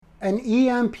An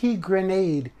EMP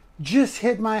grenade just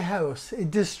hit my house.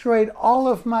 It destroyed all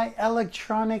of my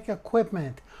electronic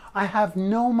equipment. I have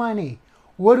no money.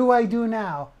 What do I do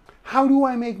now? How do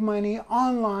I make money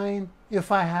online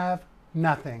if I have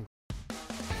nothing?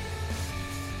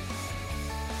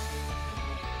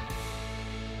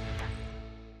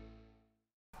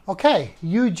 Okay,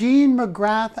 Eugene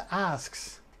McGrath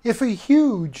asks, if a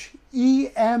huge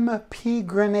EMP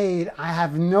grenade, I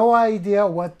have no idea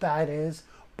what that is,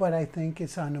 but I think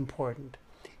it's unimportant.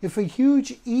 If a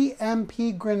huge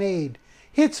EMP grenade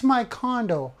hits my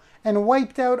condo and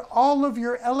wiped out all of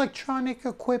your electronic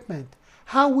equipment,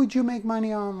 how would you make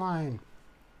money online?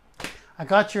 I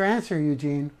got your answer,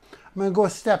 Eugene. I'm going to go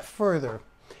a step further.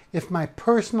 If my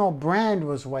personal brand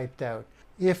was wiped out,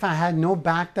 if I had no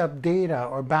backed up data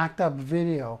or backed up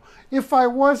video, if I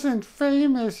wasn't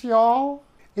famous, y'all,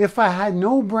 if I had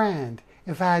no brand,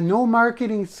 if I had no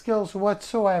marketing skills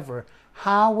whatsoever,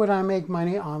 how would I make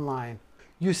money online?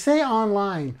 You say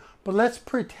online, but let's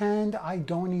pretend I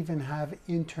don't even have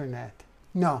internet.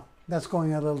 No, that's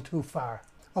going a little too far.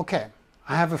 Okay,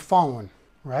 I have a phone,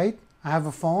 right? I have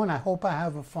a phone. I hope I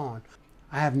have a phone.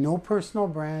 I have no personal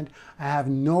brand. I have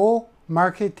no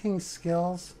marketing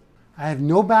skills. I have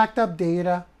no backed up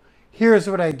data. Here's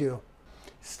what I do.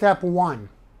 Step 1,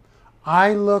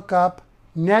 I look up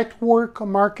network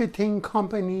marketing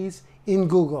companies in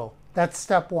Google. That's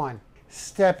step 1.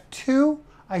 Step 2,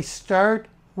 I start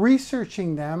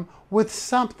researching them with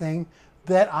something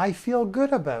that I feel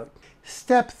good about.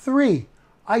 Step 3,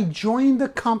 I join the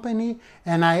company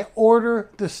and I order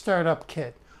the startup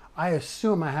kit. I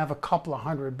assume I have a couple of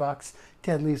 $100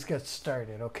 to at least get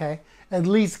started, okay? At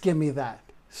least give me that.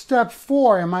 Step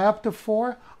 4, am I up to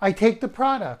 4? I take the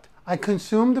product. I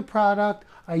consume the product.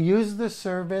 I use the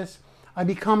service. I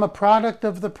become a product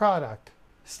of the product.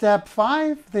 Step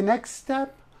 5, the next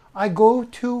step, I go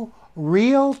to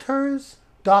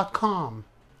realtors.com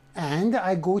and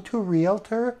I go to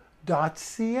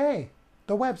realtor.ca,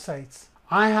 the websites.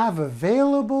 I have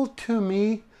available to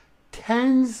me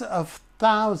tens of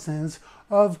thousands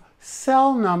of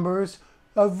cell numbers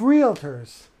of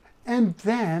realtors. And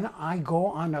then I go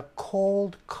on a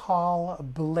cold call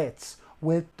blitz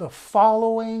with the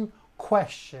following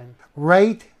question.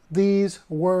 Write these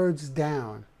words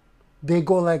down. They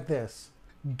go like this.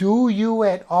 Do you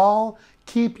at all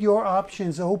keep your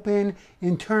options open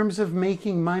in terms of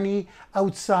making money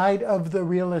outside of the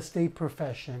real estate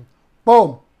profession?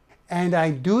 Boom. And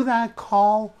I do that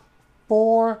call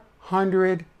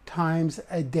 400 times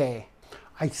a day.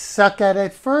 I suck at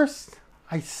it first.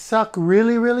 I suck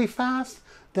really, really fast.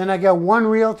 Then I get one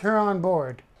realtor on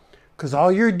board. Because all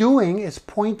you're doing is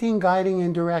pointing, guiding,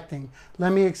 and directing.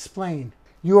 Let me explain.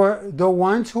 You're the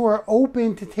ones who are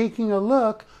open to taking a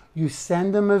look. You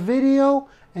send them a video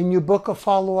and you book a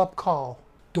follow-up call.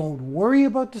 Don't worry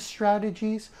about the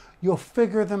strategies. You'll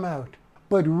figure them out.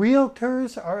 But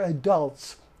realtors are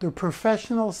adults. They're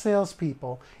professional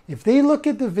salespeople. If they look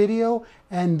at the video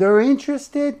and they're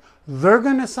interested, they're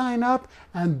going to sign up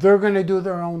and they're going to do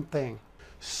their own thing.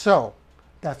 So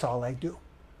that's all I do.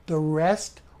 The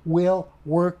rest will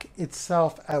work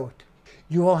itself out.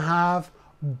 You will have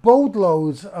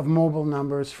boatloads of mobile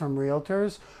numbers from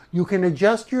realtors. You can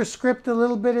adjust your script a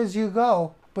little bit as you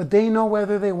go, but they know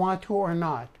whether they want to or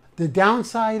not. The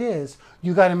downside is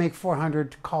you got to make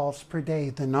 400 calls per day.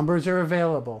 The numbers are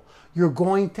available. You're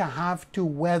going to have to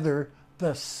weather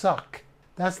the suck.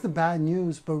 That's the bad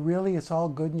news, but really it's all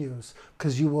good news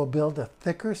because you will build a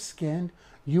thicker skin.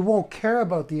 You won't care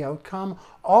about the outcome.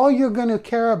 All you're going to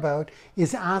care about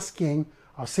is asking,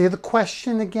 I'll say the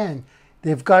question again.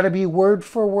 They've got to be word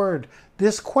for word.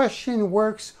 This question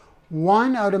works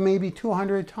 1 out of maybe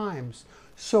 200 times.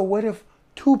 So what if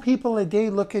 2 people a day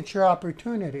look at your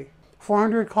opportunity?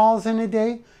 400 calls in a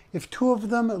day. If 2 of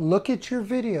them look at your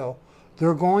video,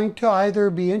 they're going to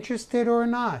either be interested or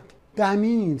not. That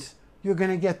means you're going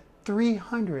to get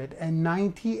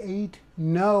 398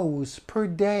 no's per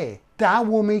day. That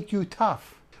will make you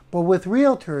tough. But with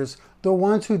realtors, the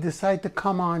ones who decide to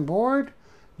come on board,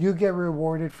 you get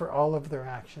rewarded for all of their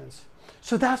actions.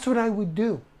 So that's what I would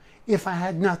do if I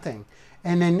had nothing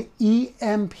and an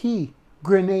EMP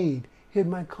grenade hit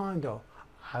my condo.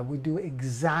 I would do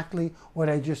exactly what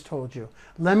I just told you.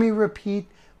 Let me repeat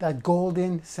that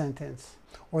golden sentence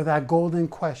or that golden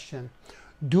question.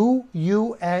 Do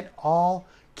you at all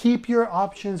keep your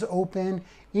options open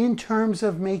in terms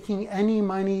of making any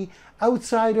money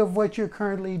outside of what you're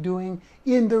currently doing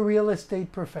in the real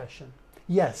estate profession?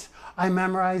 Yes, I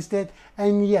memorized it,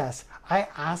 and yes, I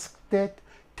asked it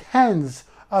tens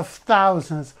of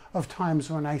thousands of times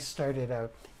when I started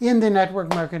out in the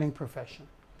network marketing profession.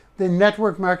 the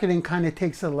network marketing kind of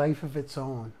takes a life of its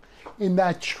own in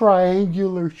that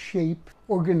triangular shape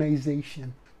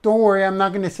organization. Don't worry, I'm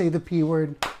not going to say the P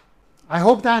word. I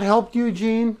hope that helped you,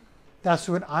 Gene. That's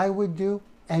what I would do,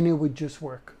 and it would just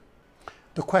work.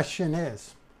 The question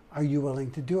is, are you willing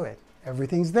to do it?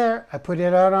 Everything's there. I put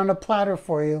it out on a platter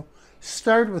for you.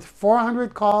 Start with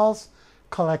 400 calls,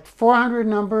 collect 400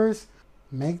 numbers,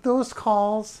 make those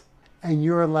calls, and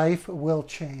your life will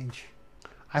change.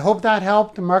 I hope that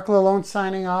helped. Mark Lalone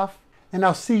signing off, and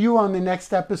I'll see you on the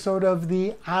next episode of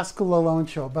the Ask Lalone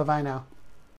Show. Bye-bye now.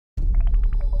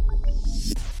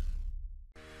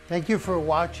 Thank you for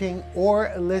watching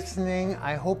or listening.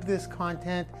 I hope this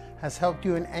content has helped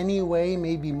you in any way,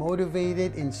 maybe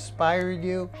motivated, inspired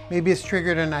you. Maybe it's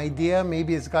triggered an idea.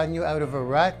 Maybe it's gotten you out of a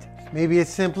rut. Maybe it's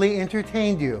simply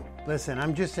entertained you. Listen,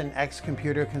 I'm just an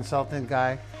ex-computer consultant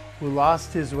guy who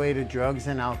lost his way to drugs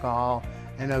and alcohol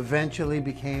and eventually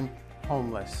became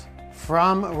homeless.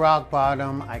 From rock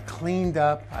bottom, I cleaned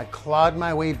up, I clawed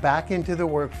my way back into the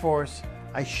workforce.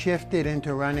 I shifted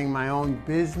into running my own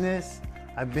business.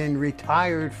 I've been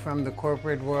retired from the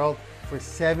corporate world for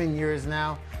 7 years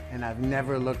now, and I've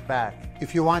never looked back.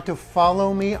 If you want to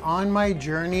follow me on my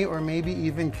journey or maybe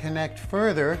even connect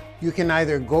further, you can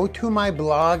either go to my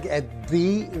blog at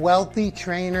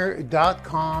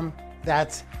thewealthytrainer.com.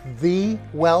 That's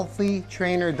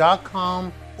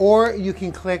thewealthytrainer.com, or you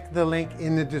can click the link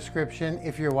in the description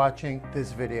if you're watching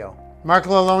this video. Mark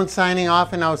Lalone signing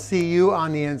off, and I'll see you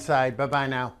on the inside. Bye-bye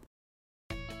now.